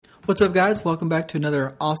What's up, guys? Welcome back to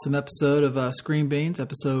another awesome episode of Screen Beans,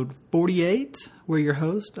 episode 48. We're your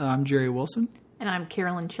host. I'm Jerry Wilson. And I'm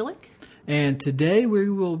Carolyn Chillick. And today we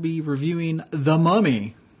will be reviewing The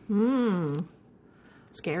Mummy.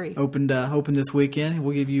 Scary. Opened this weekend.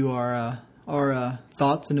 We'll give you our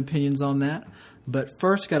thoughts and opinions on that. But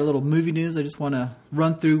first, got a little movie news I just want to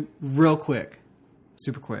run through real quick.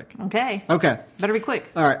 Super quick. Okay. Better be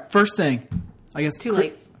quick. All right. First thing. I guess Too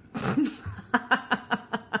late.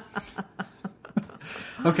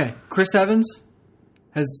 Okay. Chris Evans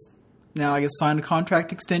has now, I guess, signed a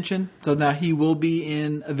contract extension. So now he will be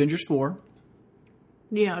in Avengers 4.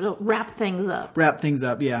 You know, to wrap things up.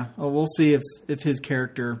 Yeah. Well, we'll see if his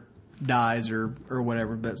character dies or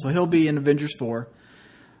whatever. But so he'll be in Avengers 4.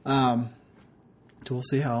 So we'll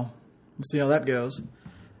see how that goes.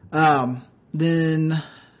 Then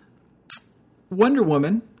Wonder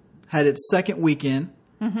Woman had its second weekend.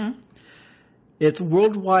 Mm-hmm. Its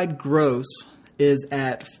worldwide gross is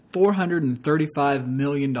at $435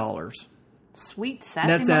 million. Sweet sassy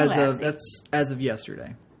That's as of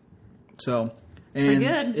yesterday. So, and pretty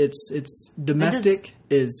good. Its domestic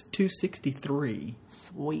is 263.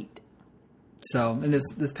 Sweet. So, and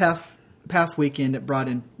this past weekend it brought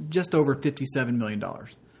in just over $57 million.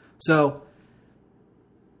 So,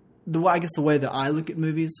 I guess the way that I look at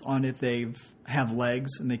movies on if they have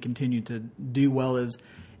legs and they continue to do well is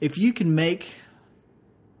if you can make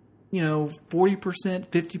 40%,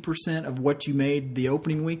 50% of what you made the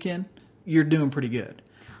opening weekend, you're doing pretty good.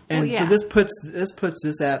 And so this puts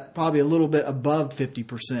this at probably a little bit above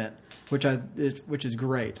 50%, which is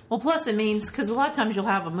great. Well, plus it means, because a lot of times you'll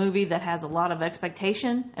have a movie that has a lot of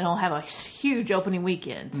expectation and it'll have a huge opening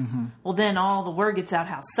weekend. Mm-hmm. Well, then all the word gets out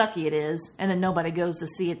how sucky it is, and then nobody goes to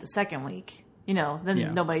see it the second week.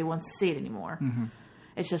 Nobody wants to see it anymore. Mm-hmm.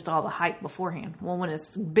 It's just all the hype beforehand. Well, when it's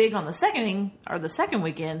big on the second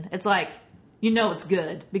weekend, it's like, it's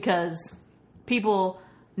good because people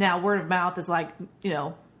now, word of mouth is like,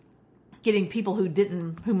 getting people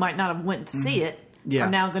who might not have went to see it are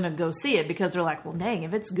now going to go see it because they're like, well, dang,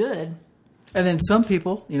 if it's good. And then some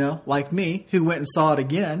people, like me, who went and saw it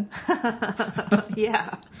again.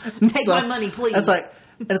 Yeah. Take my money, please.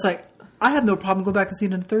 It's like, I have no problem going back and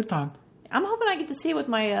seeing it a third time. I'm hoping I get to see it with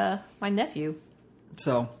my my nephew.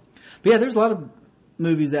 So, but yeah, there's a lot of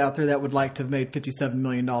movies out there that would like to have made $57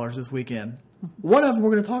 million this weekend. One of them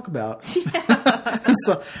we're going to talk about.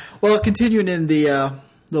 Yeah. Continuing in the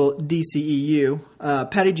little DCEU,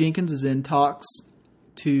 Patty Jenkins is in talks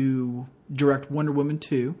to direct Wonder Woman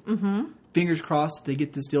 2. Mm-hmm. Fingers crossed they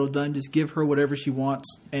get this deal done. Just give her whatever she wants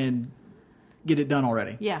and get it done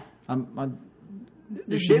already. Yeah.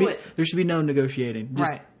 There should be no negotiating.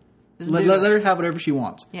 Right. Let her have whatever she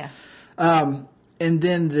wants. Yeah. And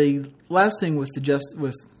then the last thing with the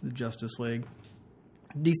Justice League,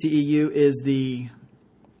 DCEU, is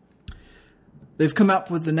they've come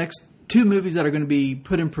up with the next 2 movies that are going to be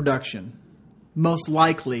put in production, most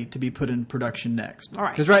likely to be put in production next. All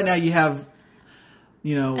right. Because right now you have,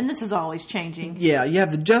 and this is always changing. Yeah, you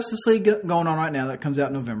have the Justice League going on right now that comes out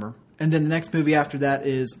in November, and then the next movie after that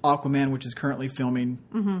is Aquaman, which is currently filming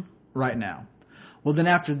right now. Well, then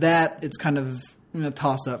after that, it's kind of a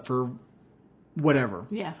toss up for whatever.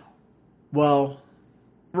 Yeah. Well,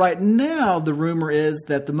 right now, the rumor is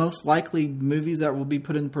that the most likely movies that will be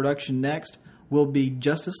put in production next will be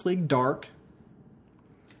Justice League Dark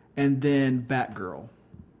and then Batgirl.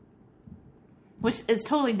 Which is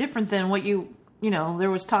totally different than what there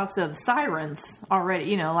was talks of Sirens already,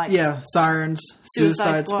 Yeah, Sirens,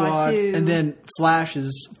 Suicide Squad, 2. And then Flash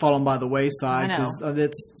is fallen by the wayside because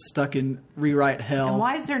it's stuck in rewrite hell. And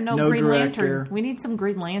why is there no Green Lantern? We need some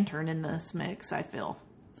Green Lantern in this mix, I feel.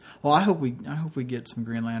 Well, I hope we get some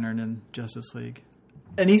Green Lantern in Justice League.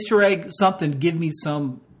 An Easter egg, something, give me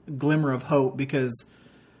some glimmer of hope because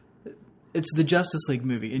it's the Justice League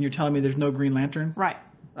movie and you're telling me there's no Green Lantern? Right.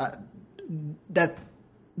 That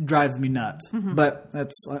drives me nuts. Mm-hmm. But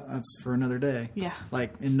that's for another day. Yeah.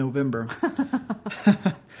 Like in November.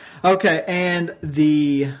 Okay, and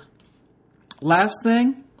the last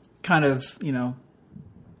thing, kind of,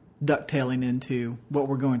 ducktailing into what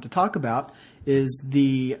we're going to talk about, is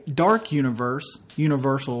the Dark Universe,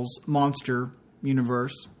 Universal's Monster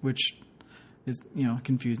Universe, which is,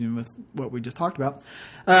 confusing with what we just talked about.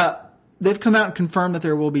 They've come out and confirmed that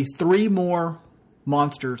there will be 3 more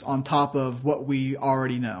monsters on top of what we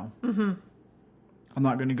already know. Mm-hmm. I'm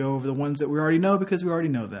not going to go over the ones that we already know because we already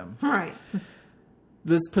know them. Right.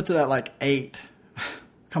 This puts it at like 8.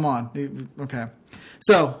 Come on. Okay.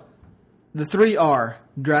 So, the 3 are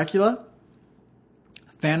Dracula,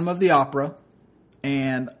 Phantom of the Opera,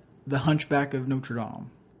 and The Hunchback of Notre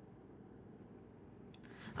Dame.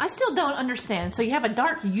 I still don't understand. So you have a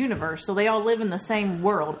dark universe, so they all live in the same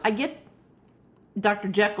world. I get Dr.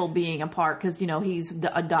 Jekyll being a part because, he's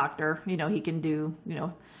a doctor. He can do,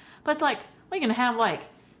 But it's like, we're going to have, like,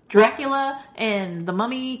 Dracula and the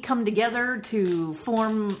Mummy come together to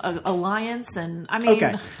form an alliance. And, I mean...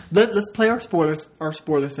 Okay, let's play our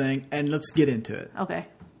spoiler thing, and let's get into it. Okay.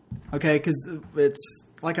 Okay, because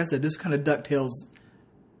it's, like I said, this kind of ducktails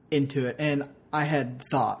into it, and I had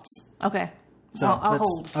thoughts. Okay. So I'll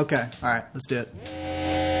hold. Okay, all right, let's do it.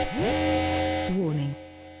 Warning.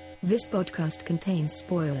 This podcast contains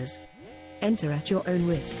spoilers. Enter at your own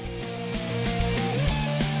risk.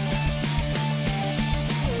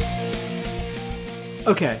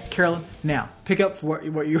 Okay, Carolyn, now pick up what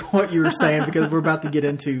you were saying because we're about to get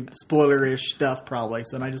into spoiler-ish stuff probably,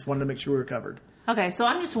 so I just wanted to make sure we were covered. Okay, so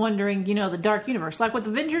I'm just wondering, the dark universe. Like with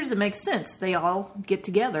Avengers, it makes sense. They all get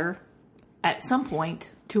together at some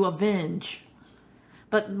point to avenge.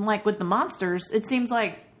 But like with the monsters, it seems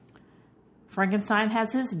like Frankenstein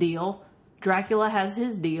has his deal, Dracula has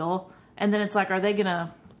his deal, and then it's like, are they going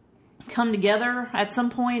to come together at some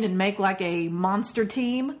point and make like a monster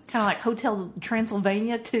team? Kind of like Hotel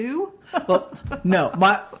Transylvania 2? Well, no,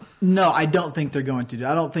 I don't think they're going to do.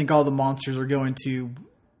 I don't think all the monsters are going to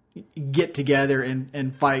get together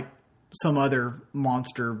and fight some other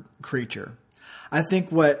monster creature. I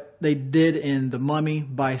think what they did in The Mummy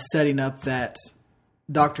by setting up that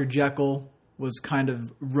Dr. Jekyll was kind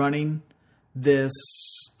of running this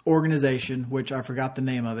organization, which I forgot the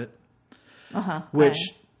name of it, which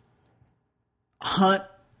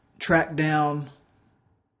track down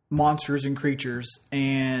monsters and creatures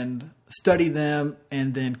and study them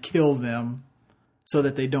and then kill them so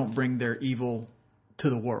that they don't bring their evil to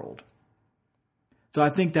the world. So I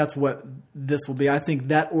think that's what this will be. I think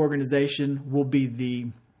that organization will be the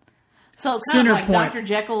so it's center kind of like point. Dr.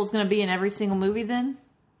 Jekyll is going to be in every single movie then?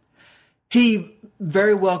 He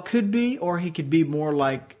very well could be, or he could be more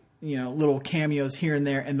like, little cameos here and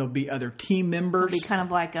there, and there'll be other team members. It'll be kind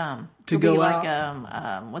of like to go like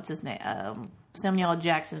out. What's his name? Samuel L.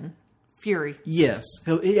 Jackson, Fury. Yes,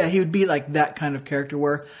 he would be like that kind of character.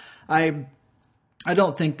 Where I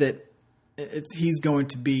don't think that he's going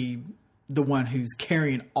to be the one who's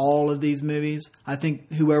carrying all of these movies. I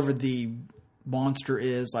think whoever the monster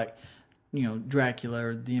is, like Dracula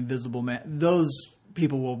or the Invisible Man, those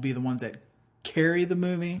people will be the ones that carry the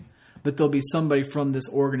movie. But there'll be somebody from this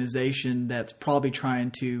organization that's probably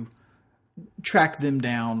trying to track them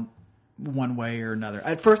down one way or another.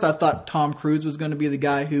 At first, I thought Tom Cruise was going to be the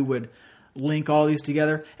guy who would link all these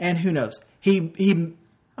together, and who knows? He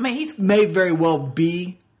may very well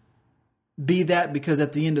be that, because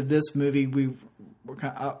at the end of this movie, we were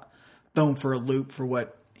kind of thrown for a loop for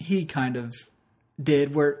what he kind of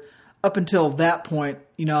did. Where up until that point,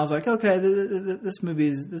 I was like, okay, this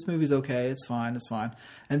movie's okay, it's fine.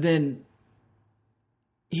 And then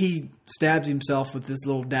he stabs himself with this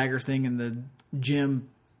little dagger thing in the gym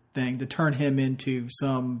thing to turn him into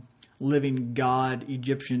some living god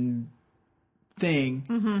Egyptian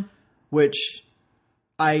thing, which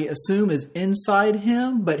I assume is inside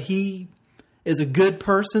him, but he is a good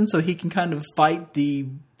person, so he can kind of fight the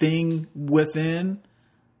thing within.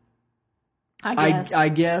 I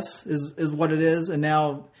guess is what it is. And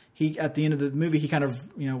now he, at the end of the movie, he kind of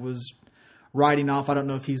was riding off. I don't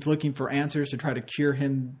know if he's looking for answers to try to cure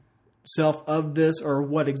himself of this, or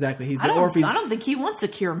what exactly he's doing. I don't think he wants to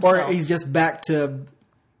cure himself. Or he's just back to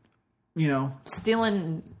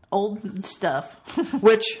stealing old stuff.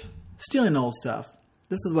 Which, stealing old stuff,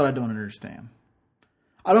 this is what I don't understand.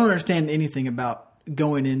 I don't understand anything about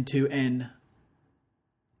going into, and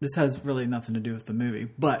this has really nothing to do with the movie,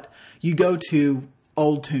 but you go to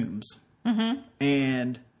old tombs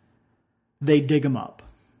and they dig them up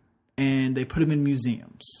and they put them in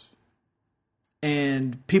museums,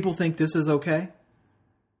 and people think this is okay.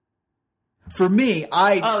 For me,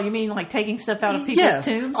 you mean like taking stuff out of people's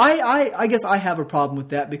tombs? I guess I have a problem with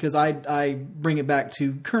that, because I bring it back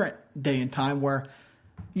to current day and time, where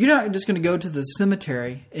you're not just going to go to the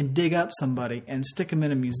cemetery and dig up somebody and stick them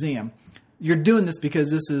in a museum. You're doing this because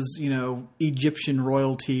this is, Egyptian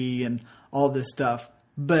royalty and all this stuff.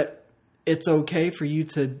 But it's okay for you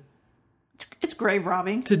to... It's grave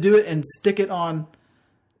robbing. To do it and stick it on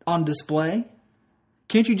display?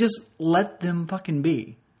 Can't you just let them fucking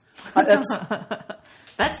be?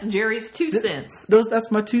 That's Jerry's 2 cents. That's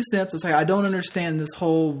my 2 cents. It's like, I don't understand this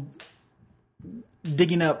whole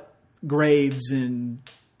digging up graves and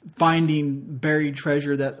finding buried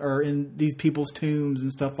treasure that are in these people's tombs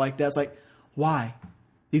and stuff like that. It's like, why?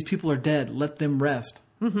 These people are dead. Let them rest.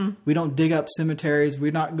 We don't dig up cemeteries.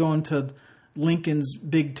 We're not going to Lincoln's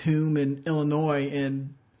big tomb in Illinois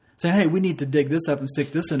and saying, "Hey, we need to dig this up and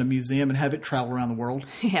stick this in a museum and have it travel around the world."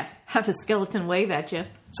 Yeah, have a skeleton wave at you.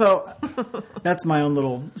 So that's my own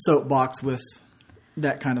little soapbox with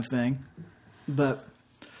that kind of thing. But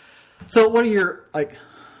so, what are your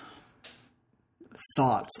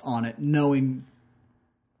thoughts on it? Knowing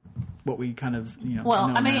what we kind of Well,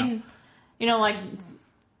 know I mean,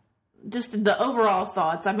 just the overall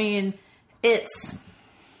thoughts. I mean, it's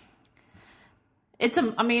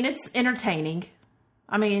entertaining.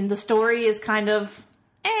 I mean, the story is kind of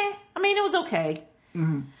I mean, it was okay.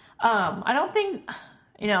 Mm-hmm. I don't think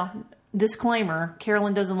disclaimer,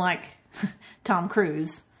 Carolyn doesn't like Tom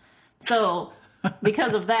Cruise. So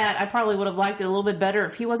because of that, I probably would have liked it a little bit better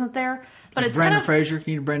if he wasn't there. But it's Brendan Fraser.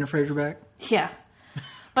 Can you need Brendan Fraser back? Yeah.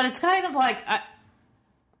 But it's kind of like,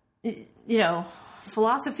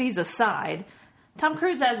 philosophies aside, Tom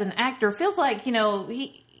Cruise as an actor feels like,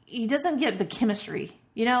 he doesn't get the chemistry,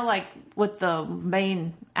 like with the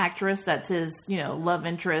main actress that's his, love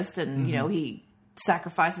interest and, he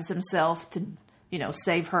sacrifices himself to,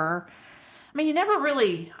 save her. I mean,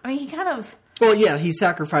 he kind of... Well, yeah, he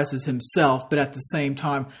sacrifices himself, but at the same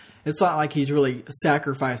time, it's not like he's really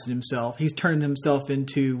sacrificing himself. He's turning himself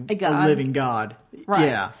into a living God. Right.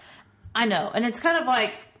 Yeah. I know. And it's kind of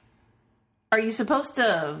like, are you supposed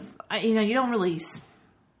to, you don't really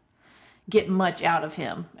get much out of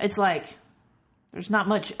him. It's like, there's not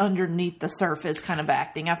much underneath the surface kind of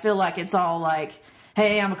acting. I feel like it's all like,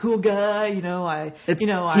 hey, I'm a cool guy, I'm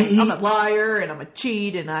a liar and I'm a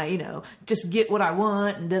cheat and I, just get what I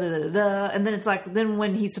want and da-da-da-da. And then it's like, then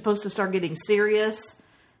when he's supposed to start getting serious,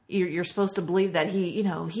 you're supposed to believe that he,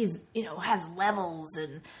 he's, has levels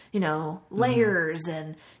and, layers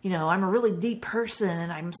and, I'm a really deep person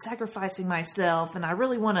and I'm sacrificing myself and I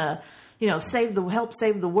really want to, help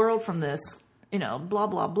save the world from this, blah,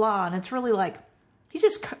 blah, blah. And it's really like, he's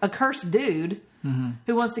just a cursed dude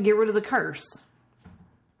who wants to get rid of the curse.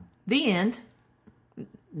 The end.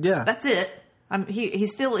 Yeah. That's it.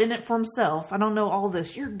 He's still in it for himself. I don't know all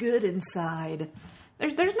this. You're good inside.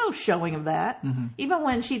 There's no showing of that. Mm-hmm. Even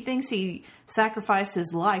when she thinks he sacrificed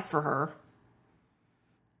his life for her.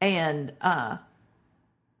 And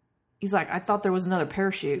he's like, I thought there was another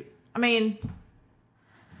parachute. I mean,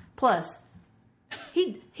 plus,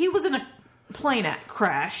 he was in a plane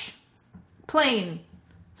crash. Plane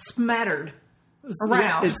smattered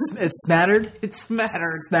around. It's smattered? It's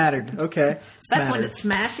smattered. Smattered. Okay. That's when it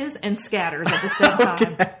smashes and scatters at the same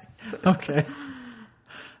time. Okay.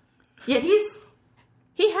 Yet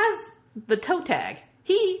he has the toe tag.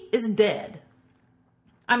 He is dead.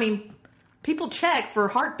 I mean, people check for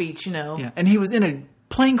heartbeats, Yeah, and he was in a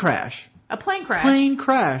plane crash. A plane crash. Plane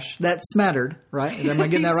crash. That smattered, right? Am I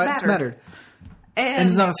getting that right? Smattered. And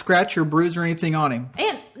there's not a scratch or bruise or anything on him.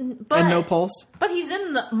 And no pulse. But he's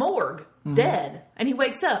in the morgue, dead, and he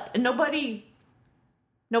wakes up, and nobody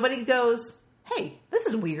goes, hey, this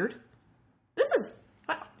is weird. This is...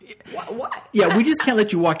 What? Yeah, we just can't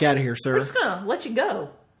let you walk out of here, sir. We're just going to let you go.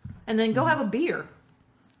 And then go have a beer.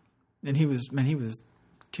 And he was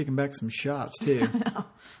kicking back some shots, too.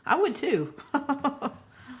 I would, too.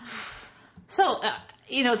 So,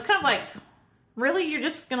 it's kind of like, really? You're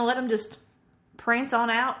just going to let him just prance on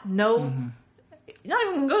out? No. Mm-hmm. You're not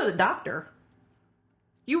even going to go to the doctor.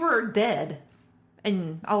 You were dead.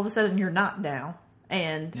 And all of a sudden, you're not now.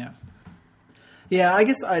 And... Yeah, I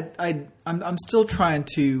guess I'm still trying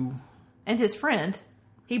to... And his friend.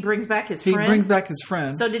 He brings back his friend. He brings back his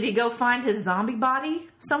friend. So did he go find his zombie body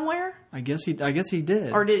somewhere? I guess he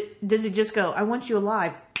did. Or does he just go, I want you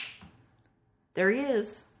alive? There he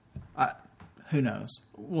is. Who knows?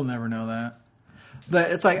 We'll never know that.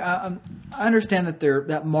 But it's like, I understand that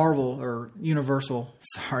that Marvel or Universal...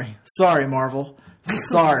 Sorry, Marvel.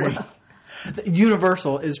 Sorry.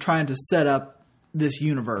 Universal is trying to set up this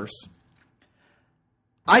universe.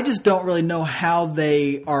 I just don't really know how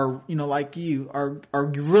they are, like you, are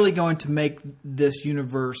really going to make this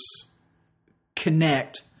universe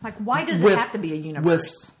connect. Like, why does it have to be a universe?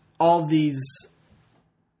 With all these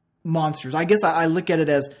monsters. I guess I look at it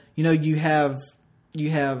as, you have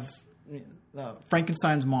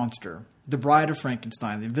Frankenstein's monster, the Bride of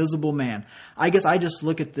Frankenstein, the Invisible Man. I guess I just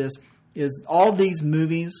look at this as all these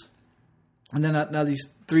movies, and then now these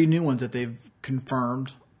 3 new ones that they've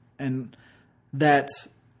confirmed, and that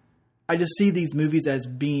I just see these movies as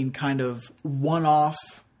being kind of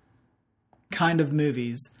one-off kind of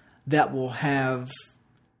movies that will have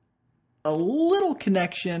a little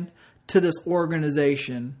connection to this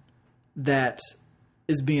organization that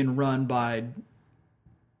is being run by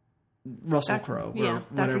Russell Crowe. Yeah,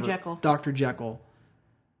 Dr. Jekyll. Dr. Jekyll.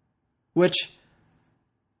 Which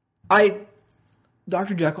I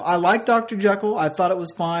Dr. Jekyll. I like Dr. Jekyll. I thought it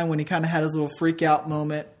was fine when he kind of had his little freak out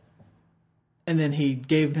moment. And then he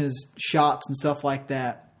gave his shots and stuff like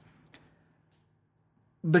that.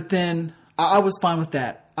 But then I was fine with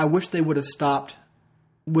that. I wish they would have stopped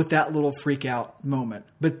with that little freak out moment.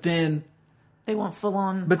 But then... They went full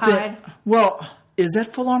on Hyde? Well, is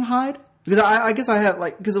that full on Hyde? Because I guess I have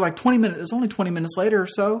because of 20 minutes, it's only 20 minutes later or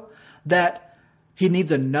so that he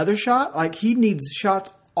needs another shot. Like he needs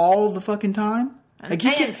shots all the fucking time. Like he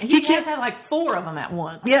has had 4 of them at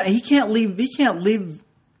once. Yeah, he can't leave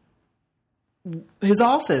his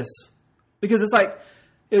office because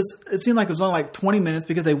it seemed like it was only 20 minutes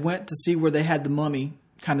because they went to see where they had the mummy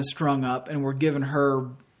kind of strung up and were giving her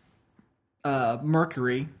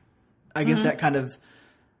mercury. I guess that kind of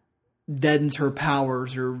deadens her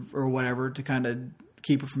powers or whatever to kind of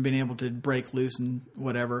keep her from being able to break loose and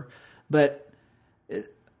whatever. But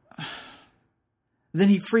then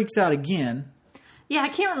he freaks out again. Yeah, I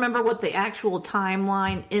can't remember what the actual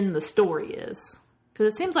timeline in the story is.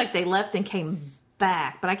 Because it seems like they left and came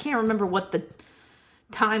back. But I can't remember what the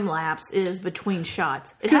time lapse is between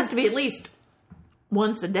shots. It has to be at least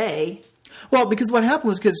once a day. Well, because what happened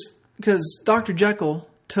was because Dr. Jekyll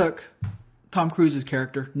took Tom Cruise's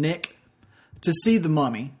character, Nick, to see the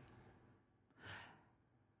mummy.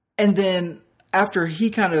 And then after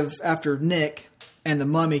Nick and the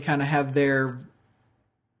mummy kind of have their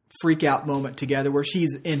freak out moment together where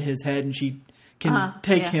she's in his head and she can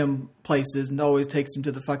take him places and always takes him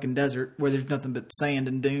to the fucking desert where there's nothing but sand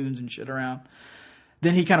and dunes and shit around.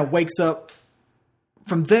 Then he kind of wakes up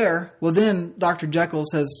from there. Well, then Dr. Jekyll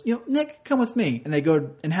says, Nick, come with me. And they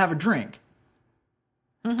go and have a drink.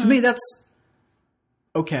 Mm-hmm. To me, that's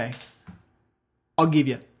okay. I'll give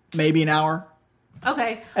you maybe an hour.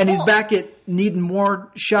 Okay. And he's back at needing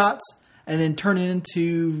more shots and then turning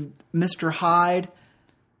into Mr. Hyde.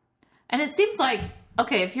 And it seems like,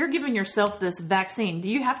 okay, if you're giving yourself this vaccine, do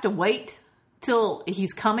you have to wait till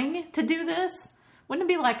he's coming to do this? Wouldn't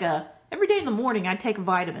it be like every day in the morning I take a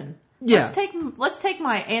vitamin? Yeah. Let's take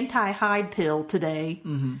my anti-Hyde pill today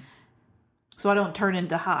so I don't turn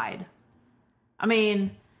into Hyde. I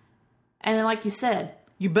mean, and then like you said,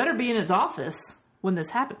 you better be in his office when this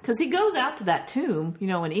happens. Because he goes out to that tomb,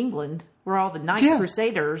 in England, where all the Knights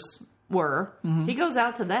Crusaders were. Mm-hmm. He goes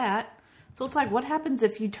out to that. So it's like, what happens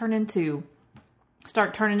if you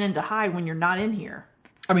start turning into Hyde when you're not in here?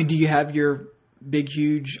 I mean, do you have your big,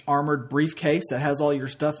 huge armored briefcase that has all your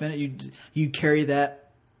stuff in it? You carry that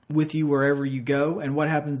with you wherever you go? And what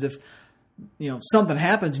happens if... something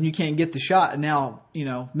happens and you can't get the shot and now,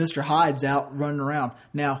 Mr. Hyde's out running around.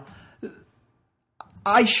 Now,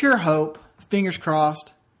 I sure hope, fingers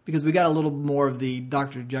crossed, because we got a little more of the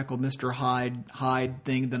Dr. Jekyll, Mr. Hyde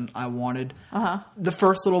thing than I wanted. Uh-huh. The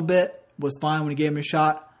first little bit was fine when he gave him a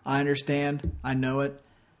shot. I understand. I know it.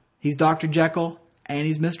 He's Dr. Jekyll and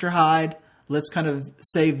he's Mr. Hyde. Let's kind of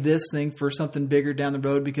save this thing for something bigger down the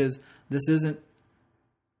road because this isn't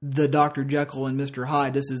the Dr. Jekyll and Mr.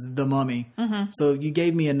 Hyde. This is the Mummy. Mm-hmm. So you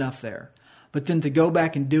gave me enough there. But then to go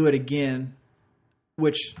back and do it again,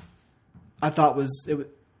 which I thought was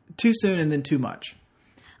too soon and then too much.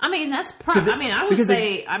 I mean,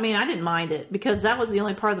 I didn't mind it because that was the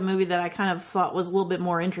only part of the movie that I kind of thought was a little bit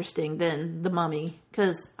more interesting than the Mummy.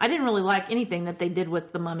 Because I didn't really like anything that they did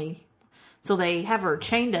with the Mummy. So they have her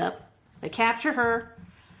chained up. They capture her.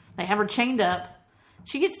 They have her chained up.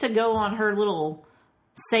 She gets to go on her little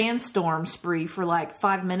sandstorm spree for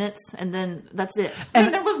 5 minutes, and then that's it.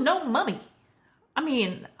 And there was no mummy. I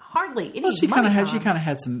mean, hardly any. Well, she kind of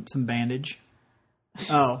had some bandage.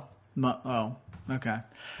 Oh, okay.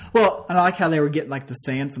 Well, and I like how they were getting the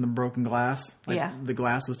sand from the broken glass. The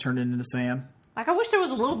glass was turned into sand. I wish there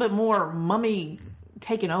was a little bit more mummy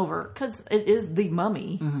taken over because it is the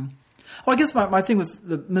Mummy. Mm-hmm. Well, I guess my thing with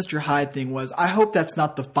the Mr. Hyde thing was I hope that's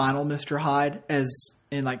not the final Mr. Hyde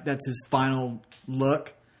that's his final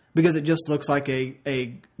look because it just looks like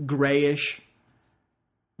a grayish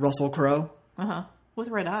Russell Crowe. Uh-huh. With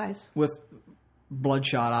red eyes. With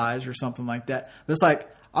bloodshot eyes or something like that. But it's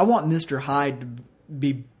I want Mr. Hyde to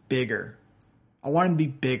be bigger. I want him to be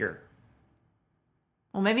bigger.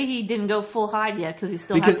 Well, maybe he didn't go full Hyde yet because he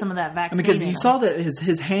still had some of that vaccine because you saw that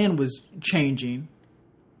his hand was changing.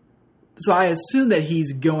 So I assume that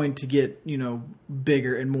he's going to get,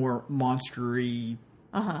 bigger and more monster-y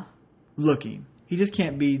looking. He just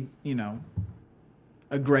can't be,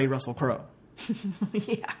 a gray Russell Crowe.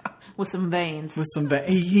 Yeah, with some veins. With some veins.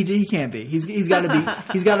 He can't be. He's got to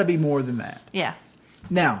be. He's got to be more than that. Yeah.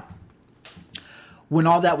 Now, when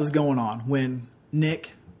all that was going on, when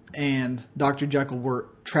Nick and Dr. Jekyll were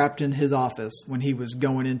trapped in his office when he was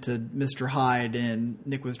going into Mr. Hyde and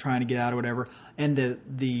Nick was trying to get out or whatever, and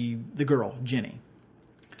the girl, Jenny,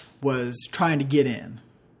 was trying to get in.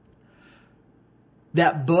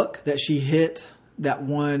 That book that she hit that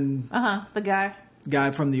one the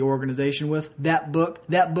guy from the organization with, that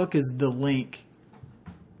book is the link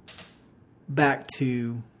back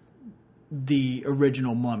to the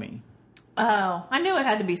original Mummy. Oh, I knew it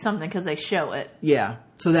had to be something because they show it. Yeah.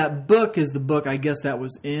 So that book is the book, I guess, that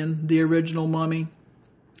was in the original Mummy.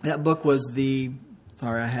 That book was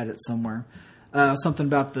sorry, I had it somewhere. Something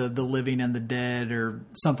about the living and the dead or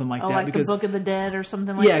something like that. Like because, the Book of the Dead or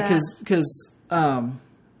something like that? Yeah, because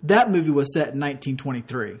that movie was set in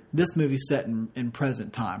 1923. This movie's set in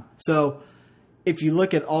present time. So if you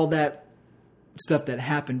look at all that stuff that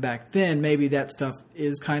happened back then, maybe that stuff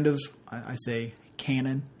is kind of, I say,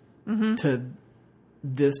 canon to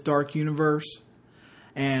this dark universe.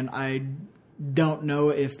 And I don't know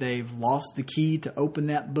if they've lost the key to open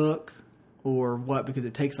that book or what, because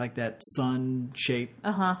it takes like that sun-shaped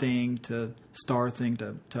thing to star thing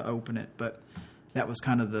to open it. But that was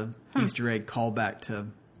kind of the Easter egg callback to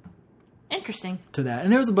interesting to that.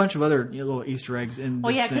 And there was a bunch of other little Easter eggs in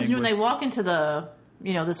this because when they walk into the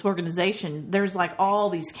this organization, there's like all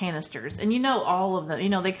these canisters, and all of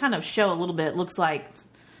them. They kind of show a little bit. It looks like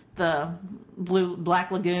the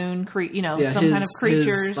Black Lagoon, some kind of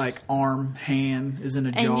creatures. His, like hand is in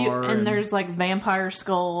a jar, and there's like vampire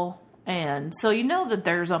skull, and so that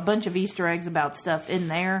there's a bunch of Easter eggs about stuff in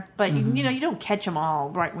there, but you don't catch them all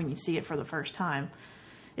right when you see it for the first time.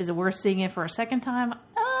 Is it worth seeing it for a second time?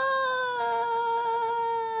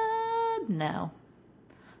 No.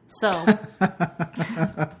 So,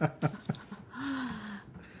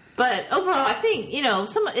 but overall, I think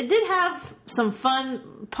it did have some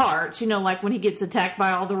fun parts. Like when he gets attacked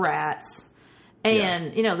by all the rats,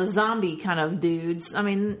 and the zombie kind of dudes. I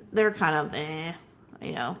mean, they're kind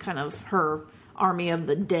of kind of her army of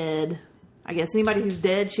the dead. I guess anybody who's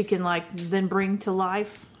dead, she can then bring to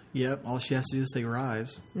life. Yep, all she has to do is say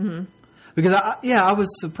rise. Mm-hmm. Because I was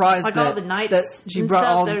surprised that all the knights that she brought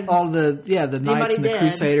all the knights and the dead.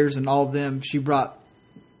 crusaders and all of them. She brought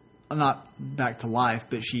not back to life,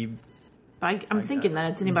 but I'm thinking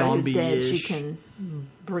that it's anybody who's dead. She can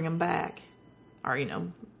bring them back, or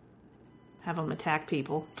have them attack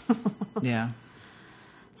people. Yeah.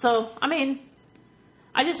 So I mean,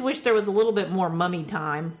 I just wish there was a little bit more mummy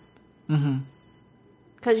time. Mm-hmm.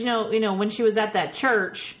 Because when she was at that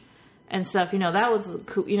church and stuff, that was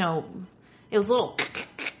cool. It was a little.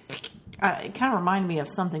 It kind of reminded me of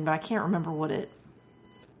something, but I can't remember what it.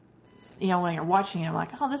 When you're watching it, I'm like,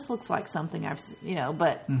 oh, this looks like something I've seen,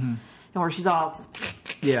 but where she's all.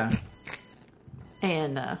 Yeah.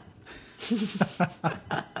 And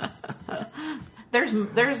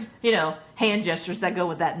there's hand gestures that go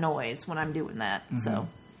with that noise when I'm doing that. Mm-hmm. So.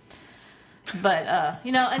 But,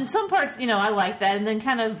 and some parts, I like that. And then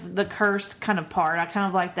kind of the cursed kind of part, I kind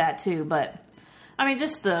of like that too. But, I mean,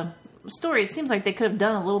 just the story, it seems like they could have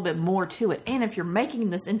done a little bit more to it. And if you're making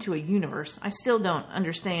this into a universe, I still don't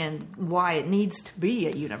understand why it needs to be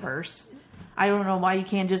a universe. I don't know why you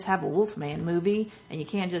can't just have a Wolfman movie and you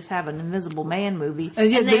can't just have an Invisible Man movie.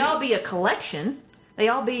 And they all be a collection. They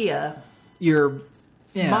all be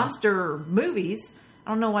monster movies. I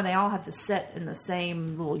don't know why they all have to set in the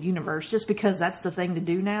same little universe, just because that's the thing to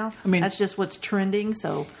do now. I mean, that's just what's trending.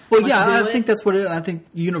 So, I think that's what it is. I think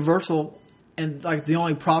Universal and the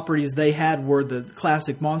only properties they had were the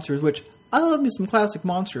classic monsters, which I love me some classic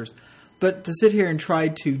monsters. But to sit here and try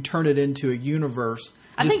to turn it into a universe,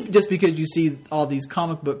 just because you see all these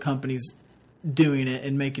comic book companies doing it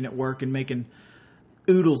and making it work and making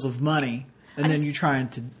oodles of money, and then you're trying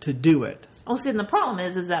to do it. Oh, see, and the problem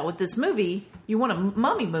is that with this movie, you want a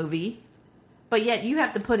mummy movie, but yet you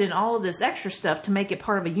have to put in all of this extra stuff to make it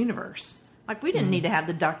part of a universe. Like, we didn't need to have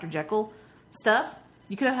the Dr. Jekyll stuff.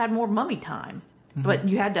 You could have had more mummy time. Mm-hmm. But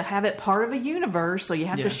you had to have it part of a universe, so you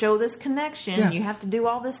have to show this connection. Yeah. You have to do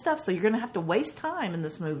all this stuff, so you're going to have to waste time in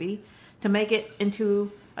this movie to make it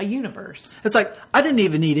into a universe. It's like, I didn't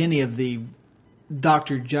even need any of the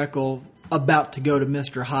Dr. Jekyll about to go to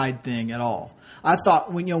Mr. Hyde thing at all. I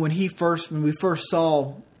thought when we first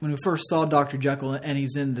saw Dr. Jekyll and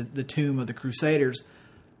he's in the tomb of the Crusaders,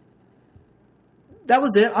 that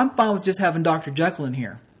was it. I'm fine with just having Dr. Jekyll in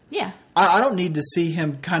here. Yeah, I don't need to see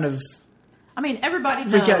him kind of. I mean, everybody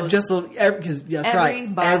freak knows. out just because that's right.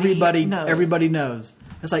 Everybody knows.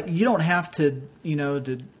 It's like you don't have to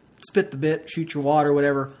to spit the bit, shoot your wad or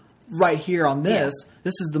whatever. Right here on this,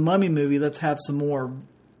 this is the Mummy movie. Let's have some more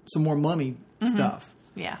mummy stuff.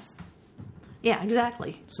 Yeah. Yeah,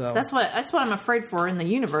 exactly. So that's what I'm afraid for in the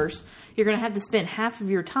universe. You're going to have to spend half of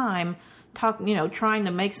your time trying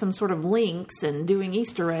to make some sort of links and doing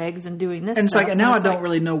Easter eggs and doing this. And it's stuff. like, and now I don't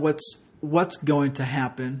really know what's going to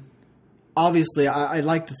happen. Obviously, I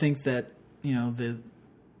like to think that the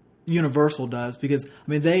Universal does, because I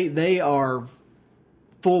mean they are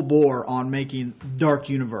full bore on making Dark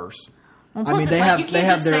Universe. Well, I mean they have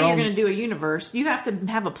their own. You're going to do a universe. You have to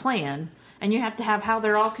have a plan, and you have to have how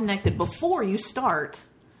they're all connected before you start.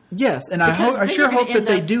 Yes, and I sure hope that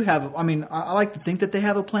they do have. I mean, I like to think that they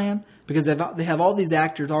have a plan, because they have all these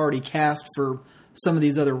actors already cast for some of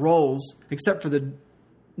these other roles, except for the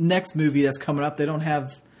next movie that's coming up. They don't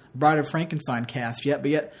have Bride of Frankenstein cast yet,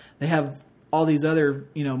 but yet they have all these other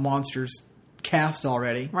monsters cast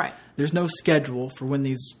already. Right. There's no schedule for when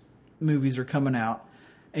these movies are coming out,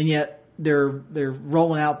 and yet they're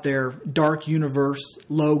rolling out their Dark Universe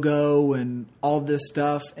logo and all this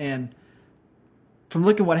stuff. And from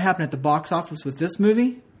looking at what happened at the box office with this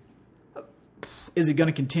movie, is it going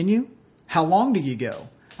to continue? How long do you go?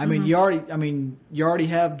 I mean, you already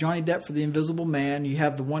have Johnny Depp for The Invisible Man. You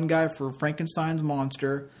have the one guy for Frankenstein's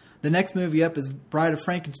monster. The next movie up is Bride of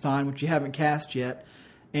Frankenstein, which you haven't cast yet.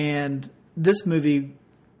 And this movie,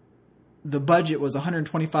 the budget was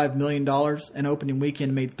 $125 million, and opening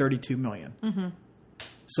weekend made $32 million. Mm-hmm.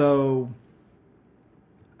 So,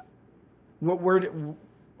 what are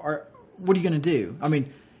you going to do? I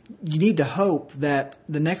mean, you need to hope that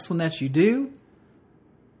the next one that you do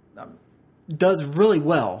does really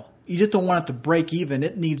well. You just don't want it to break even.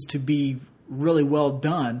 It needs to be really well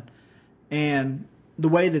done. And the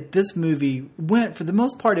way that this movie went, for the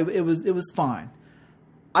most part, it was fine.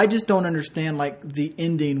 I just don't understand the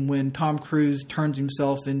ending when Tom Cruise turns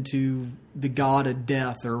himself into the god of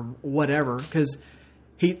death or whatever, because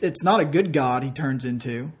it's not a good god he turns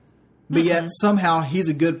into, but yet somehow he's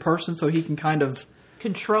a good person, so he can kind of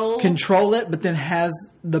control it, but then has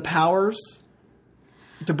the powers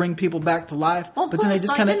to bring people back to life. Well, but then they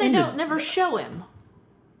just kind of they don't never show him.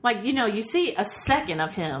 You see a second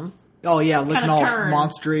of him. Oh yeah, looking all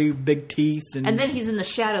monstery, big teeth, and then he's in the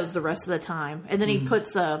shadows the rest of the time. And then he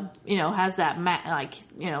puts has that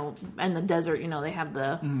in the desert. They have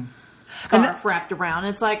the scarf wrapped around.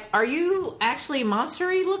 It's like, are you actually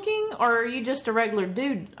monstery looking, or are you just a regular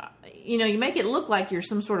dude? You make it look like you're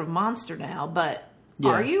some sort of monster now, but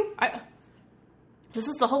are you? This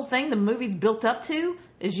is the whole thing the movie's built up to,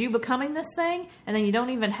 is you becoming this thing, and then you don't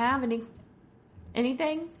even have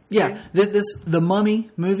anything. Yeah, the Mummy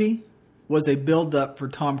movie was a build-up for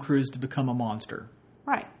Tom Cruise to become a monster.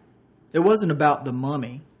 Right. It wasn't about the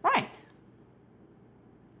mummy. Right.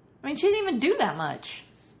 I mean, she didn't even do that much.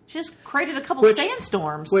 She just created a couple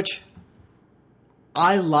sandstorms. Which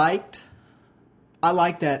I liked. I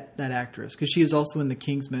like that actress, because she was also in The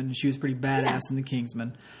Kingsman, and she was pretty badass in The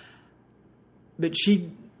Kingsman. But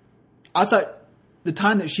I thought the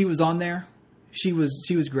time that she was on there, she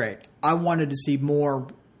was great. I wanted to see more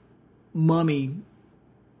mummy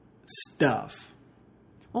stuff.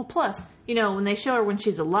 Well, plus, when they show her when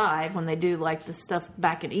she's alive, when they do the stuff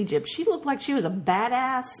back in Egypt, she looked like she was a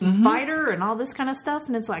badass fighter and all this kind of stuff.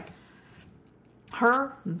 And it's like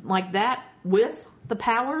her like that with the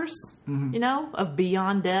powers, of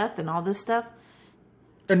beyond death and all this stuff.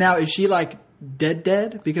 And now, is she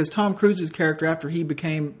dead? Because Tom Cruise's character, after he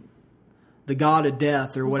became the god of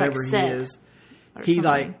death or whatever he is, he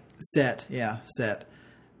Set,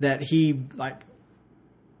 that he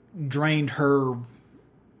drained her.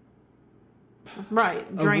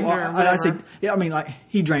 Right, drained her.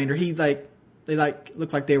 He drained her. They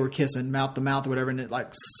looked like they were kissing mouth to mouth or whatever, and it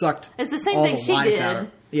sucked. It's the same thing she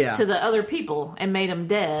did to the other people and made them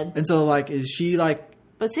dead. And so is she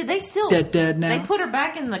But see, they still dead now. They put her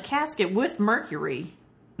back in the casket with mercury.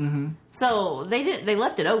 Mm-hmm. So they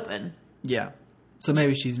left it open. Yeah. So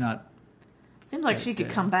maybe she's not. Seems like she could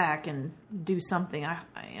come back and do something.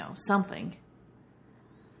 Something.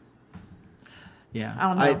 Yeah, I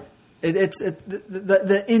don't know.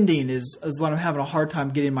 The ending is what I'm having a hard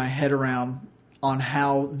time getting my head around on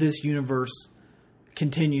how this universe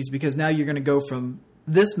continues, because now you're going to go from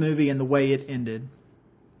this movie and the way it ended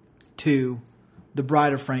to The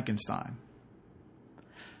Bride of Frankenstein.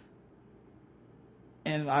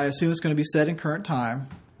 And I assume it's going to be set in current time.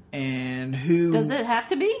 And who... Does it have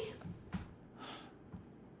to be?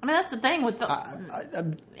 I mean, that's the thing with the...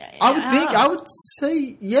 I would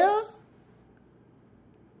say, yeah.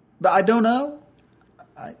 But I don't know.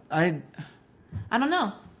 I don't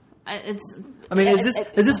know. Is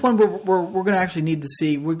this one where we're going to actually need to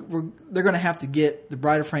see? They're going to have to get The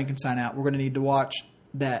Bride of Frankenstein out. We're going to need to watch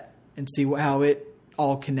that and see how it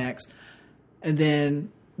all connects. And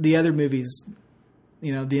then the other movies,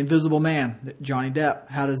 The Invisible Man, Johnny Depp,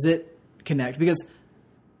 how does it connect? Because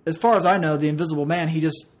as far as I know, the Invisible Man, he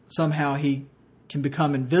just somehow he can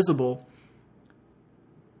become invisible.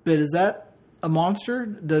 But is that a monster?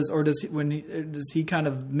 Does he kind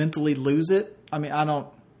of mentally lose it? I mean, I don't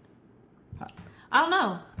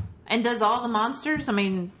know. And does all the monsters? I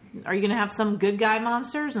mean, are you going to have some good guy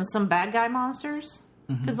monsters and some bad guy monsters?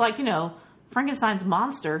 Because, Frankenstein's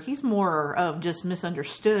monster, he's more of just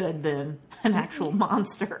misunderstood than an actual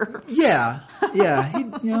monster. Yeah. He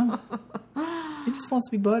just wants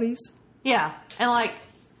to be buddies. Yeah, and I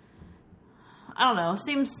don't know. It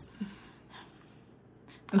seems.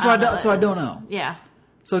 And so I don't know. Yeah.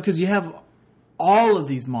 So because you have all of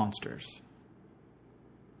these monsters,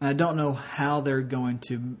 and I don't know how they're going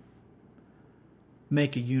to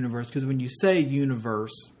make a universe. Because when you say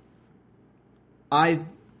universe, I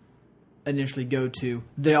initially go to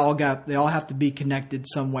they all have to be connected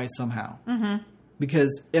some way somehow. Mm-hmm.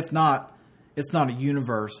 Because if not, it's not a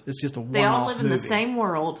universe. It's just a one-off movie. They all live in the same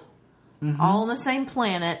world, all on the same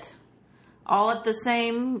planet, all at the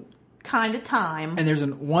same kind of time. And there's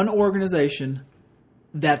one organization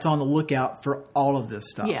that's on the lookout for all of this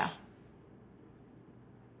stuff. Yeah.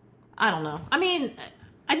 I don't know. I mean,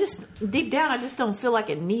 deep down, I just don't feel like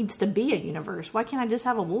it needs to be a universe. Why can't I just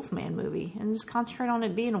have a Wolfman movie and just concentrate on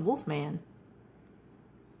it being a Wolfman?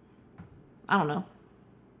 I don't know.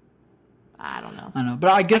 I know. But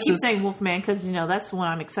I keep saying Wolfman because, that's the one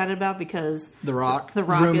I'm excited about because... The Rock.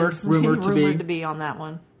 Rumored to be on that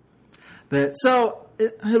one. But so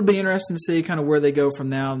it'll be interesting to see kind of where they go from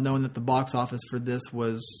now, knowing that the box office for this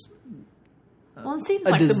was... Well, it seems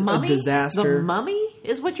like The Mummy. A disaster. The Mummy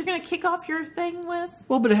is what you're going to kick off your thing with?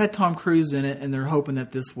 Well, but it had Tom Cruise in it, and they're hoping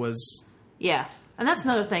that this was... Yeah, and that's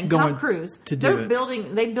another thing. Tom Cruise,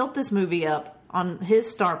 they built this movie up on his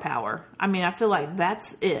star power. I mean, I feel like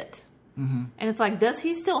that's it. Mm-hmm. And it's like, does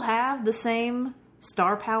he still have the same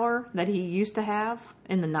star power that he used to have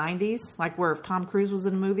in the 90s? Like, where if Tom Cruise was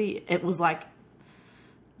in a movie, it was like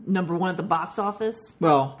number one at the box office?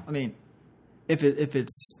 Well, I mean, if the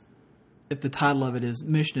title of it is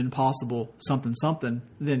Mission Impossible something,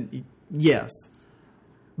 then yes.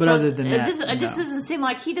 But so other than that, it just doesn't seem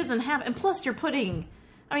like he doesn't have. And plus, he's getting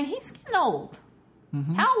old.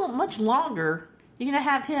 Mm-hmm. How much longer you're going to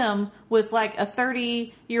have him with like a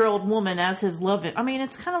 30-year-old woman as his love? I mean,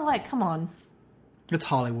 it's kind of like, come on. It's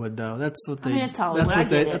Hollywood, though. That's what they. It's Hollywood.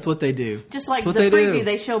 That's what they do. Just like the preview,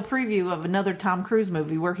 they show a preview of another Tom Cruise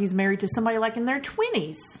movie where he's married to somebody like in their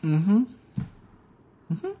 20s. Mm-hmm.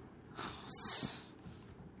 Mm-hmm.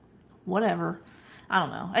 Whatever. I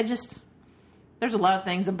don't know. There's a lot of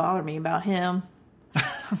things that bother me about him.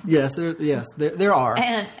 Yes, there are.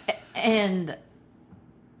 And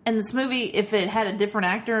this movie, if it had a different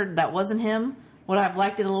actor that wasn't him, would I have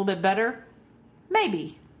liked it a little bit better?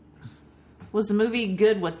 Maybe. Was the movie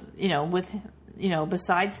good with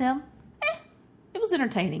besides him? It was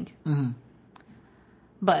entertaining. Mm-hmm.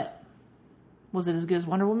 But was it as good as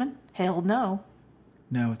Wonder Woman? Hell no.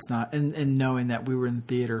 No, it's not. And knowing that we were in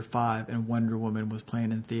Theater 5 and Wonder Woman was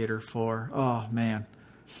playing in Theater 4. Oh, man.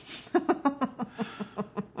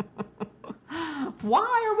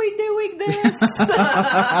 Why are we doing this?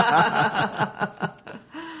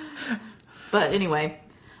 But anyway,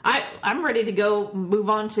 I'm ready to move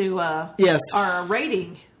on to our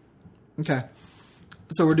rating. Okay.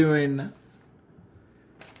 So we're doing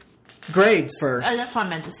grades first. That's what I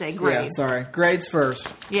meant to say, grade. Yeah, sorry. Grades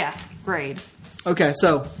first. Yeah, grade. Okay,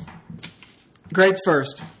 so grades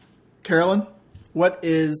first. Carolyn, what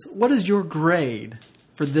is your grade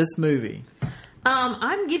for this movie?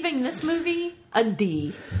 I'm giving this movie a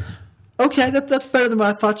D. Okay, that's better than what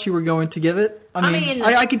I thought you were going to give it. I mean,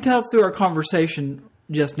 I could tell through our conversation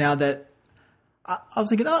just now that I was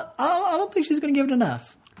thinking, I don't think she's going to give it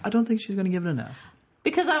enough. I don't think she's going to give it enough.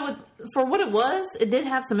 Because for what it was, it did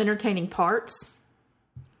have some entertaining parts.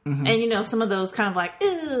 Mm-hmm. And, some of those kind of like,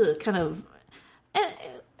 kind of, and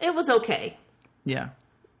it was okay. Yeah.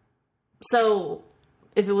 So,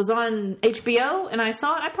 if it was on HBO and I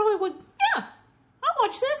saw it, I probably would, I'll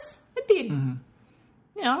watch this. It'd be, I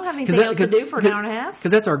don't have anything else to do for an hour and a half.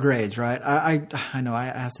 Because that's our grades, right? I know, I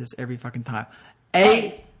ask this every fucking time.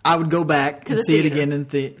 A, I would go back and see it again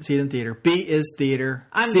see it in theater. B is theater.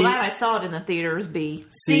 I'm glad I saw it in the theaters. B.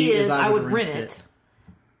 C is I would rent it.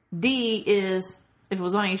 D is if it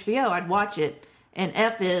was on HBO, I'd watch it. And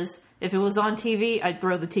F is if it was on TV, I'd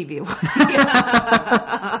throw the TV away.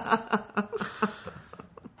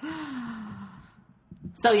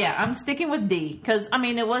 So yeah, I'm sticking with D because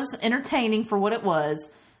it was entertaining for what it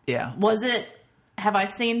was. Yeah. Was it? Have I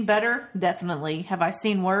seen better? Definitely. Have I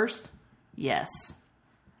seen worse? Yes.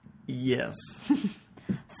 Yes.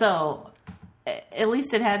 So, at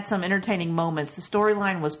least it had some entertaining moments. The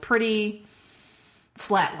storyline was pretty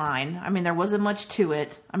flatline. I mean, there wasn't much to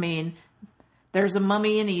it. I mean, there's a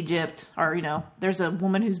mummy in Egypt, or, there's a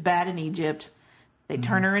woman who's bad in Egypt. They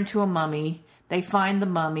turn her into a mummy. They find the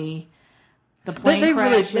mummy. The plane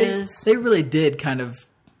crashes. They really did kind of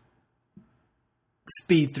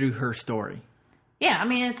speed through her story. Yeah, I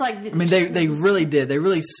mean, it's like... I mean, they really did. They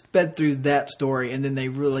really sped through that story, and then they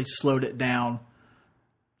really slowed it down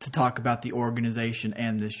to talk about the organization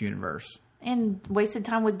and this universe. And wasted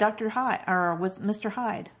time with Dr. Hyde, or with Mr.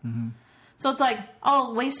 Hyde. Mm-hmm. So it's like,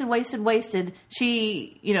 oh, wasted.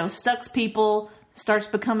 She, stucks people, starts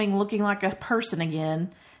looking like a person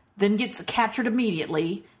again, then gets captured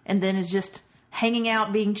immediately, and then is just hanging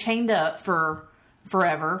out, being chained up for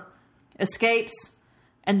forever, escapes,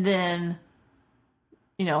 and then...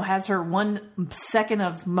 has her 1 second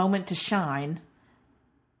of moment to shine,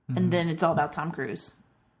 and then it's all about Tom Cruise.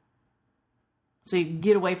 So you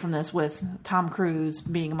get away from this with Tom Cruise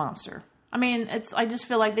being a monster. I mean, I just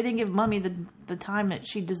feel like they didn't give Mummy the time that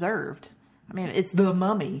she deserved. I mean, it's the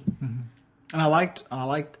Mummy. Mm-hmm. And I liked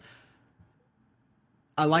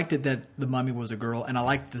it that the Mummy was a girl, and I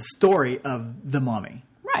liked the story of the Mummy.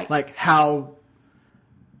 Right. Like how,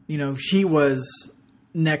 she was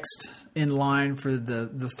next in line for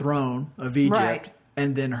the throne of Egypt, right.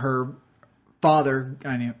 And then her father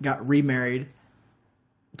got remarried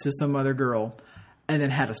to some other girl, and then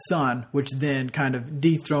had a son, which then kind of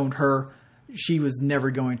dethroned her. She was never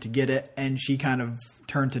going to get it, and she kind of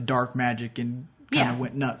turned to dark magic and kind of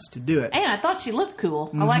went nuts to do it. And I thought she looked cool.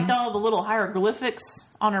 Mm-hmm. I liked all the little hieroglyphics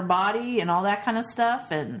on her body and all that kind of stuff,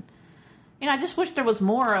 and I just wish there was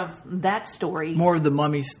more of that story. More of the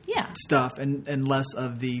Mummy stuff and less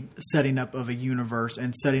of the setting up of a universe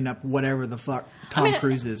and setting up whatever the fuck Tom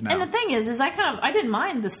Cruise is now. And the thing is I didn't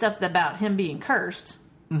mind the stuff about him being cursed.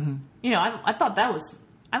 Mm-hmm. I thought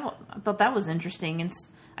that was interesting, and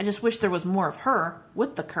I just wish there was more of her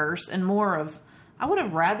with the curse and more of... I would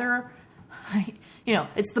have rather...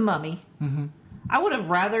 it's the Mummy. Mm-hmm. I would have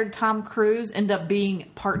rather Tom Cruise end up being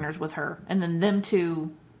partners with her, and then them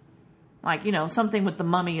two... Like, something with the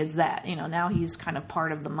Mummy is that. Now he's kind of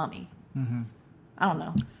part of the Mummy. Mm-hmm. I don't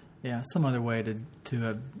know. Yeah, some other way to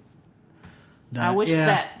have done I wish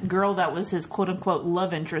that girl that was his quote-unquote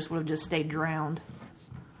love interest would have just stayed drowned.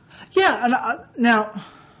 Yeah, and now,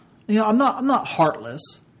 I'm not heartless,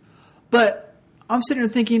 but I'm sitting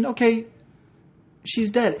there thinking, okay,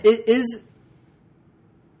 she's dead.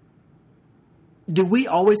 Do we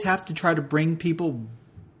always have to try to bring people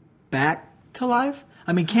back to life?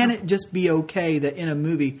 I mean, can it just be okay that in a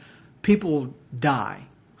movie people die?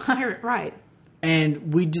 Right.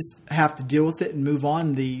 And we just have to deal with it and move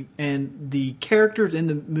on. The characters in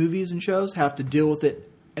the movies and shows have to deal with it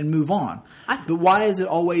and move on. But why is it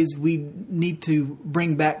always we need to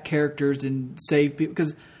bring back characters and save people?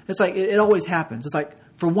 Because it's like it always happens. It's like,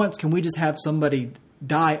 for once, can we just have somebody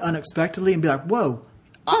die unexpectedly and be like, whoa.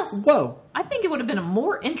 Whoa. I think it would have been a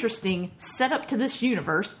more interesting setup to this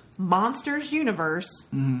universe, Monsters universe,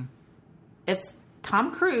 if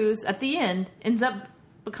Tom Cruise at the end ends up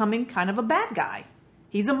becoming kind of a bad guy.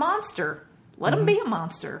 He's a monster. Let him be a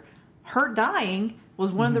monster. Her dying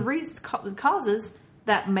was one of the causes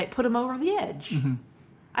that put him over the edge. Mm-hmm.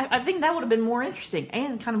 I think that would have been more interesting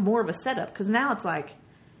and kind of more of a setup, because now it's like,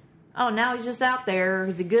 oh, now he's just out there.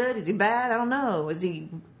 Is he good? Is he bad? I don't know. Is he,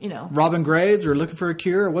 robbing graves or looking for a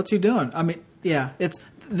cure? What's he doing? I mean, yeah, it's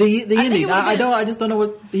the ending. I just don't know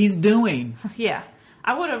what he's doing. Yeah.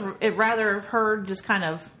 I would have rather have her just kind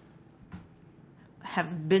of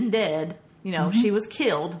have been dead. She was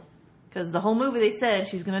killed because the whole movie they said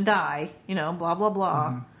she's going to die, blah, blah, blah.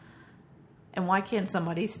 Mm-hmm. And why can't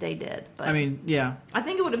somebody stay dead? But I mean, yeah. I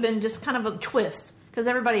think it would have been just kind of a twist because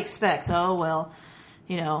everybody expects, oh, well,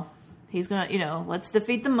 he's going to, let's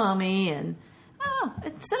defeat the Mummy and,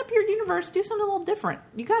 set up your universe, do something a little different.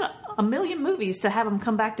 You got a million movies to have them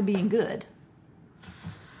come back to being good.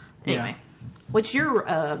 Anyway, what's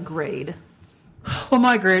your grade? Well,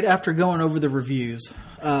 my grade, after going over the reviews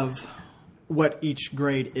of what each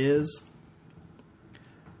grade is,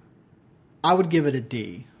 I would give it a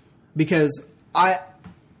D. Because I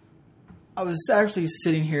was actually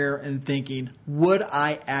sitting here and thinking, would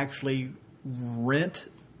I actually rent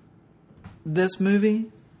this movie?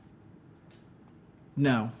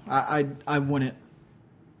 No, I wouldn't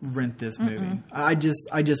rent this movie. I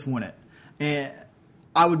just wouldn't. And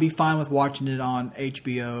I would be fine with watching it on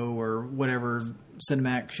HBO or whatever,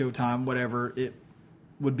 Cinemax, Showtime, whatever it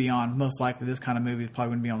would be on. Most likely this kind of movie is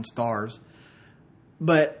probably going to be on Stars.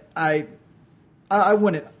 But I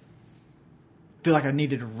wouldn't. feel like I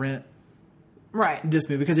needed to rent Right. this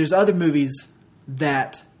movie, because there's other movies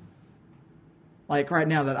that, like right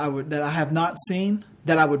now, that I have not seen,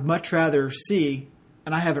 that I would much rather see,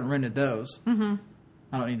 and I haven't rented those. Mm-hmm.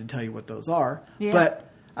 I don't need to tell you what those are, but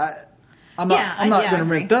I'm not going to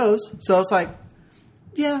rent those. So it's like,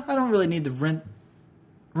 yeah, I don't really need to rent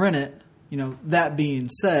it. You know, that being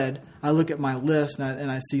said, I look at my list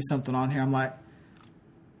and I see something on here. I'm like,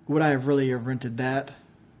 would I have really rented that?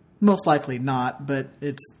 Most likely not, but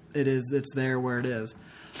it's there where it is.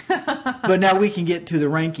 But now we can get to the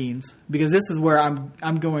rankings, because this is where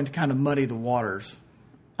I'm going to kind of muddy the waters.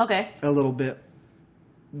 Okay. A little bit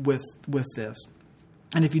with this.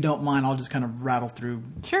 And if you don't mind, I'll just kind of rattle through.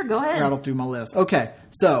 Sure, go ahead. Rattle through my list. Okay,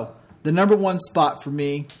 so the number one spot for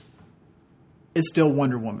me is still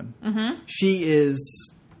Wonder Woman. Mm-hmm. She's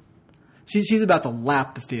about to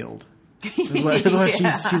lap the field. Is what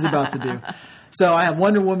she's about to do. So I have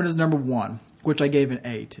Wonder Woman as number one, which I gave an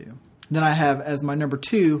A to. Then I have as my number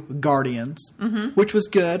two Guardians, which was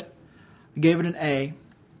good. I gave it an A.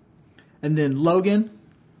 And then Logan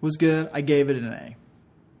was good. I gave it an A.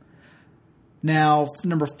 Now,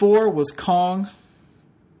 number 4 was Kong.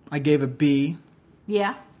 I gave a B.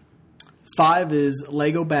 Yeah. 5 is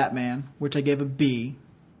Lego Batman, which I gave a B.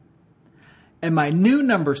 And my new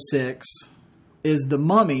number 6 is The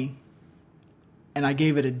Mummy, and I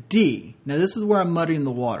gave it a D. Now, this is where I'm muddying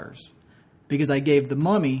the waters, because I gave The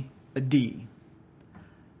Mummy a D.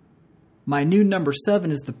 My new number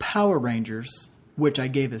 7 is The Power Rangers, which I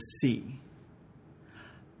gave a C.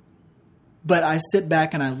 But I sit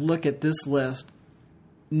back and I look at this list,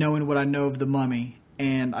 knowing what I know of The Mummy,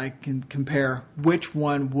 and I can compare which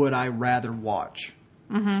one would I rather watch.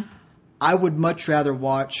 Mm-hmm. I would much rather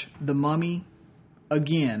watch The Mummy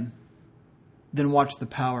again than watch The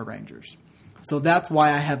Power Rangers. So that's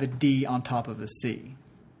why I have a D on top of a C.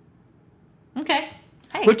 Okay.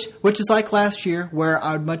 Hey. Which is like last year, where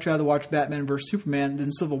I would much rather watch Batman vs. Superman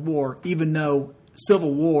than Civil War, even though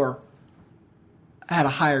Civil War had a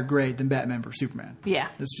higher grade than Batman vs. Superman. Yeah.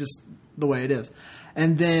 It's just the way it is.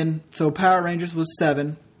 And then, so Power Rangers was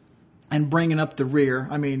 7, and bringing up the rear,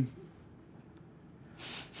 I mean...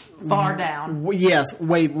 Far down. Yes,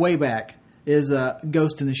 way back, is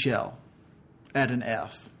Ghost in the Shell at an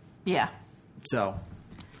F. Yeah. So,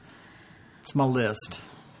 it's my list.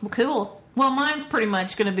 Well, cool. Well, mine's pretty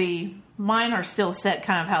much going to be... Mine are still set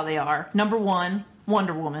kind of how they are. Number 1,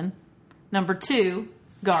 Wonder Woman. Number 2,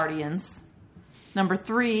 Guardians. Number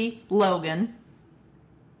 3, Logan.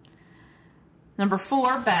 Number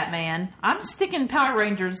 4, Batman. I'm sticking Power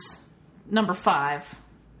Rangers number 5.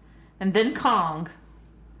 And then Kong.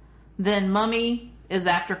 Then Mummy is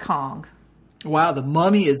after Kong. Wow, the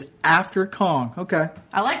Mummy is after Kong. Okay.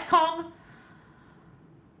 I liked Kong.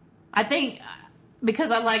 I think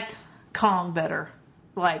because I liked Kong better.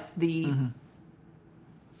 Like the... Mm-hmm.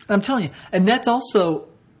 I'm telling you. And that's also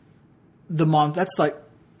that's like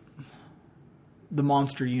the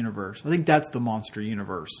monster universe. I think that's the monster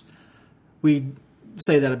universe. We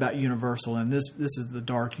say that about Universal, and this is the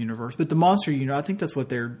dark universe. But the monster universe, I think that's what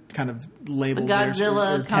they're kind of labeled. The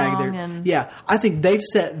Godzilla, Kong, and... Yeah, I think they've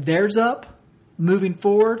set theirs up, moving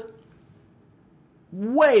forward,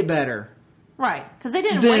 way better. Right, because they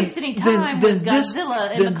didn't waste any time with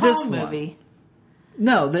Godzilla in the Kong movie.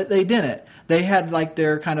 No, they didn't. They had like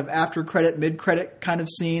their kind of after credit, mid credit kind of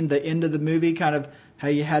scene, the end of the movie, kind of how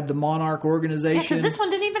you had the Monarch organization. Yeah, because this one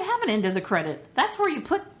didn't even have an end of the credit. That's where you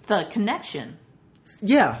put the connection.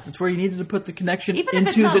 Yeah, that's where you needed to put the connection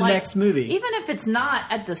into the next movie. Even if it's not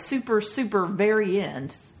at the super, super very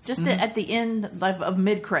end, just at the end of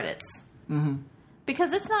mid credits. Mm-hmm.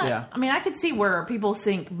 Because it's not... Yeah. I mean, I could see where people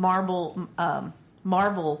think Marvel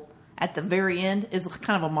at the very end is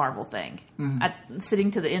kind of a Marvel thing. Mm-hmm. Sitting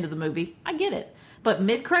to the end of the movie. I get it. But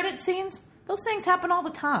mid-credit scenes, those things happen all the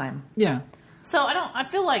time. Yeah. So I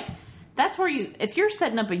feel like that's where if you're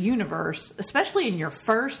setting up a universe, especially in your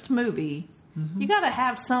first movie, you got to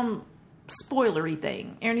have some spoilery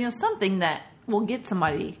thing. Or, something that will get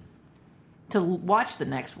somebody to watch the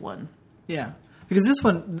next one. Yeah. Because this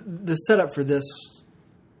one, the setup for this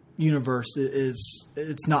universe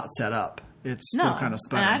it's not set up. It's still kind of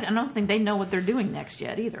spun. And I don't think they know what they're doing next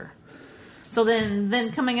yet either. So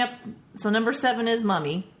then coming up, so number 7 is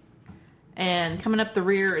Mummy, and coming up the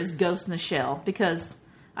rear is Ghost in the Shell, because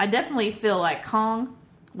I definitely feel like Kong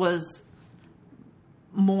was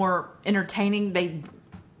more entertaining. They,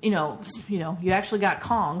 you actually got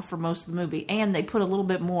Kong for most of the movie, and they put a little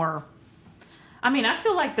bit more. I mean, I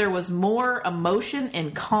feel like there was more emotion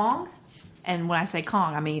in Kong, and when I say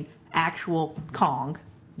Kong, I mean actual Kong.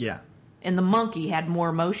 Yeah. And the monkey had more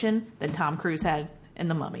emotion than Tom Cruise had in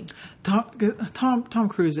The Mummy. Tom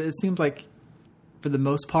Cruise, it seems like, for the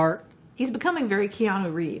most part, He's becoming very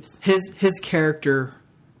Keanu Reeves. his character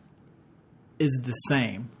is the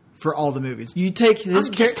same for all the movies. You take his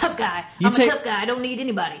I'm just a tough guy. I'm a tough guy. I don't need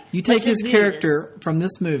anybody. You take Let's his just do character from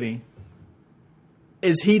this movie.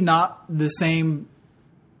 Is he not the same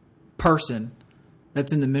person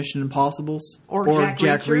that's in the Mission Impossibles Or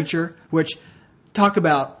Jack Reacher? Reacher? Which, talk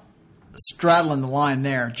about straddling the line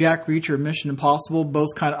there. Jack Reacher, Mission Impossible, both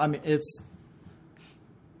kind of. I mean, it's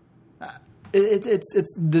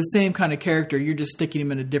the same kind of character. You're just sticking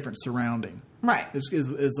him in a different surrounding. Right.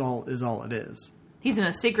 Is all it is. He's in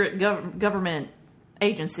a secret government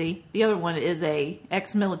agency. The other one is a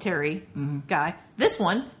ex-military guy. This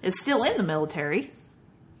one is still in the military,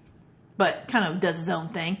 but kind of does his own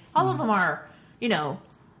thing. All of them are,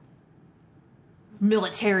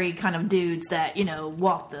 military kind of dudes that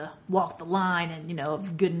walk the line and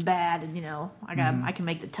of good and bad, and I can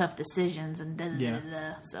make the tough decisions and da da da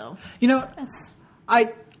da. So that's...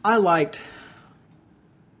 I liked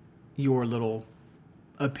your little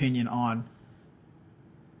opinion on,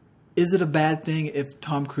 is it a bad thing if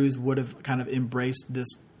Tom Cruise would have kind of embraced this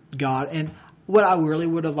God? And what I really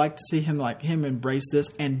would have liked to see him embrace this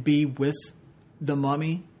and be with the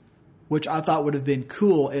Mummy, which I thought would have been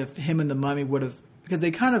cool if him and the Mummy would have, because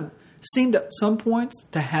they kind of seemed at some points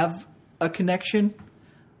to have a connection,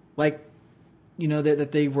 like,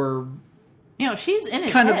 that they were, she's in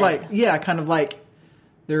his kind head. kind of like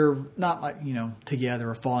they're not like, together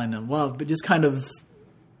or falling in love, but just kind of,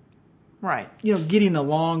 right, getting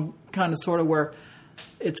along, kind of sort of, where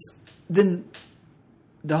it's then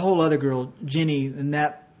the whole other girl, Jenny, and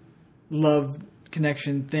that love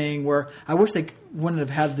connection thing, where I wish they wouldn't have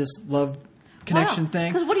had this love connection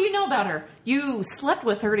thing. Because what do you know about her? You slept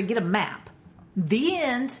with her to get a map. The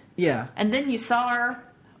end. Yeah. And then you saw her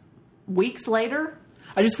weeks later.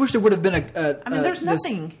 I just wish there would have been there's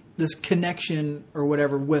nothing. This connection or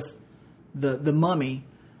whatever with the Mummy,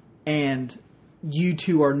 and you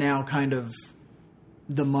two are now kind of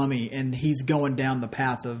the Mummy, and he's going down the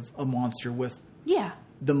path of a monster with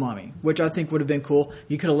the Mummy, which I think would have been cool.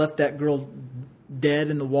 You could have left that girl dead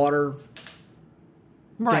in the water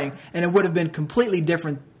thing, and it would have been completely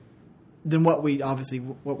different than what we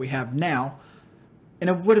have now, and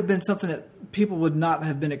it would have been something that people would not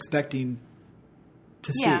have been expecting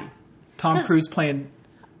to see. Tom Cruise playing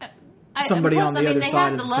somebody on the other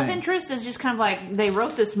side of the love thing. interest is just kind of like, they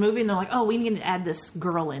wrote this movie and they're like, oh, we need to add this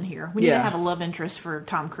girl in here. We need to have a love interest for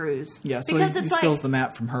Tom Cruise. Yeah, so he steals the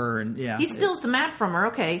map from her, and he steals the map from her.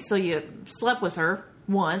 Okay, so you slept with her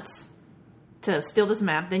once to steal this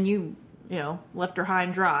map, then you left her high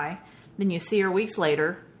and dry. Then you see her weeks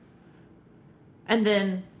later, and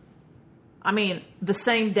then, the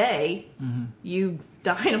same day you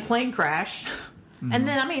die in a plane crash, and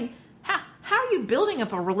then how are you building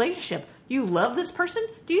up a relationship? You love this person?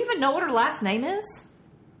 Do you even know what her last name is?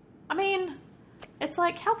 It's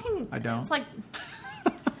like, how can you... I don't. It's like...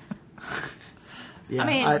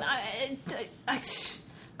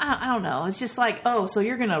 I don't know. It's just like, oh, so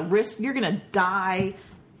you're going to die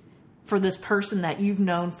for this person that you've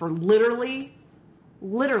known for literally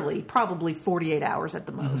probably 48 hours at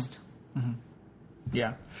the most. Mm-hmm.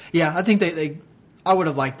 Yeah. Yeah, I think I would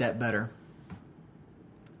have liked that better.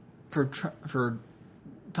 For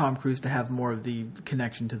Tom Cruise to have more of the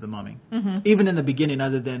connection to the Mummy. Mm-hmm. Even in the beginning,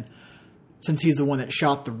 other than, since he's the one that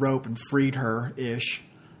shot the rope and freed her-ish,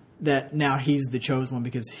 that now he's the chosen one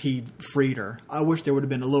because he freed her. I wish there would have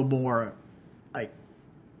been a little more, like,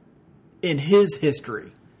 in his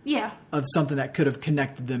history. Yeah. Of something that could have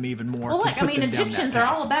connected them even more. Well, Egyptians are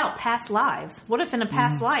all about past lives. What if in a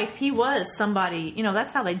past life he was somebody,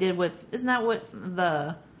 that's how they did with, isn't that what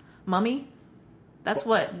the Mummy? That's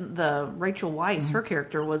what the Rachel Weisz, her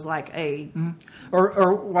character, was like a...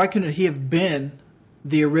 Or why couldn't he have been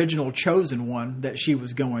the original chosen one that she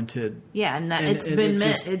was going to... Yeah, and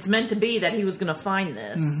it's meant to be that he was going to find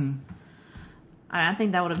this. Mm-hmm. I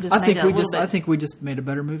think that would have just made it a little bit... I think we just made a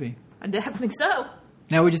better movie. I think so.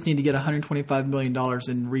 Now we just need to get $125 million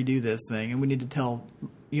and redo this thing, and we need to tell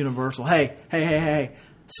Universal, hey,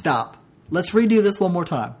 stop. Let's redo this one more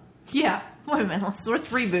time. Yeah. Wait a minute. Let's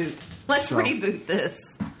reboot. Let's reboot this.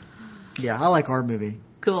 Yeah, I like our movie.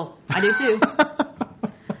 Cool. I do too.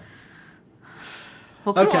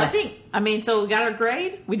 Well, cool. Okay. So we got our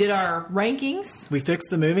grade. We did our rankings. We fixed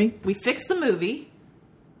the movie.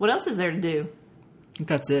 What else is there to do? I think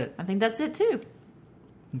that's it. I think that's it too.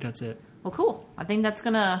 I think that's it. Well, cool. I think that's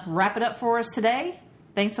going to wrap it up for us today.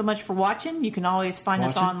 Thanks so much for watching. You can always find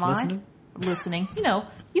us online. Listening.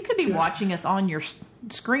 You could be watching us on your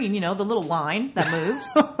screen, the little line that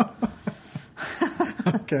moves.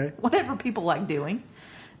 Okay. Whatever people like doing.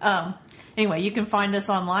 Anyway, you can find us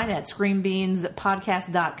online at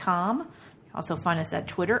screenbeanspodcast.com. Also find us at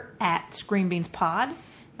Twitter at ScreenBeansPod. You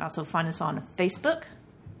can also find us on Facebook.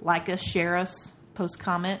 Like us, share us, post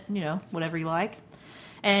comment, whatever you like.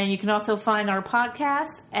 And you can also find our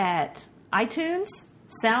podcast at iTunes,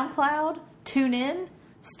 SoundCloud, TuneIn,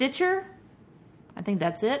 Stitcher. I think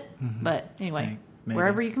that's it. Mm-hmm. But anyway,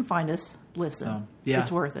 wherever you can find us, listen.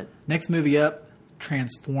 It's worth it. Next movie up,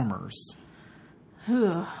 Transformers.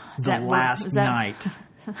 The Last Night.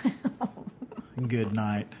 Good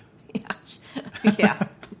night. Yeah,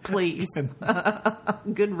 please.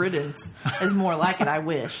 Good riddance is more like it, I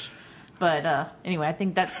wish. But anyway, I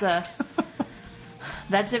think that's it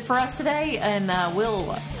for us today, and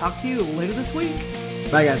we'll talk to you later this week.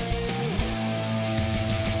 Bye, guys.